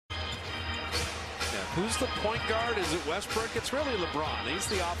Who's the point guard? Is it Westbrook? It's really LeBron. He's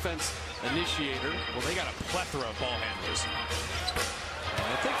the offense initiator. Well, they got a plethora of ball handlers. And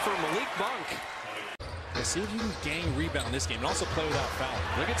I think for Malik Monk. Let's see if you can gain rebound in this game and also play without foul.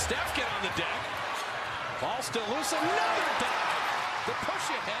 Look at Steph get on the deck. Ball still loose. Another dive. The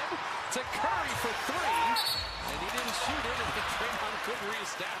push ahead to Curry for three. And he didn't shoot it, and Draymond couldn't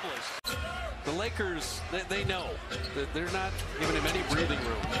reestablish. The Lakers, they know that they're not giving him any breathing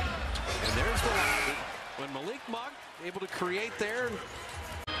room. And there's the line. When Malik Monk able to create there.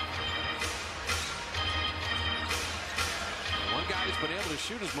 One guy who's been able to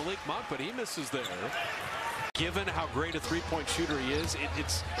shoot is Malik Monk, but he misses there. Given how great a three-point shooter he is,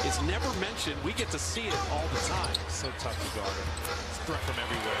 it's never mentioned. We get to see it all the time. So tough to guard him. It's a threat from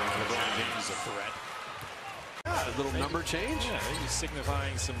everywhere. LeBron James is a threat. Yeah, a little number change. Yeah, maybe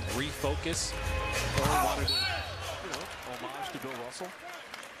signifying some refocus. Wanted to, homage to Bill Russell.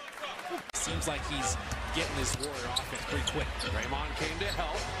 Seems like he's getting his Warrior offense pretty quick. Draymond came to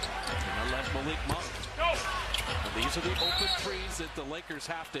help. And I left Malik Monk. And these are the open threes that the Lakers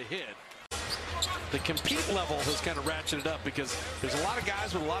have to hit. The compete level has kind of ratcheted up because there's a lot of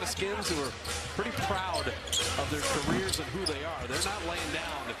guys with a lot of skins who are pretty proud of their careers and who they are. They're not laying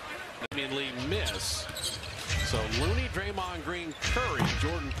down. Damian Lee miss. So Looney, Draymond Green, Curry,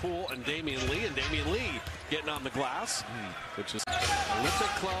 Jordan Poole, and Damian Lee. And Damian Lee getting on the glass, which is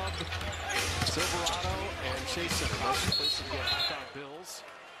Olympic Club, Silverado, and Chase Center. Most places to get hot dog bills.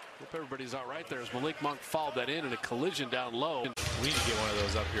 Hope everybody's all right there as Malik Monk fouled that in a collision down low. We need to get one of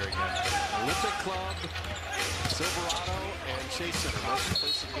those up here again. Olympic Club, Silverado, and Chase Center. Most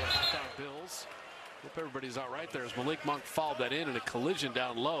places to get hot dog bills. Hope everybody's all right there as Malik Monk fouled that in a collision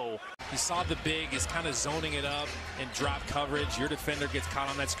down low. He saw the big, is kind of zoning it up and drop coverage. Your defender gets caught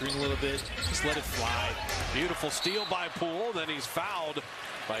on that screen a little bit. Just let it fly. Beautiful steal by Poole. Then he's fouled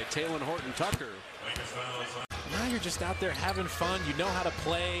by Taylor Horton-Tucker. Now you're just out there having fun. You know how to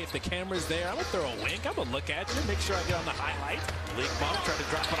play. If the camera's there, I'm going to throw a wink. I'm going to look at you, make sure I get on the highlight. Malik Monk tried to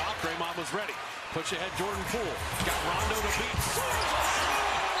drop it off. Draymond was ready. Push ahead Jordan Poole. Got Rondo to beat.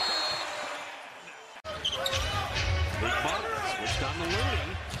 Malik Monk switched on to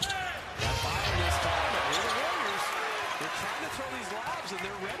Looney. Got by him this time. But here the Warriors, they're trying to throw these lobs, and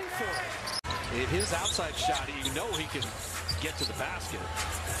they're ready for it. His outside shot, you know he can get to the basket.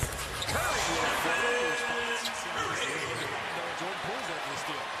 Curry with Jordan Poole's there for the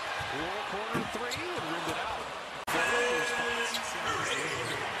steal. Poole corner three and rimmed it out.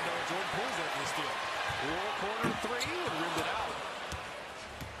 Jordan Poole's there for the steal. Poole corner three and rimmed it out.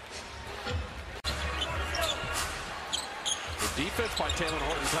 The defense by Taylor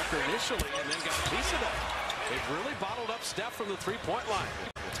Horton-Tucker initially, and then got a piece of that. They've really bottled up Steph from the three-point line.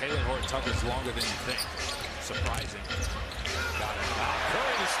 Well, Taylor Horton-Tucker's longer than you think. Surprising. Got it.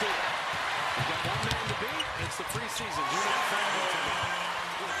 Curry to steal. He's got 1 minute.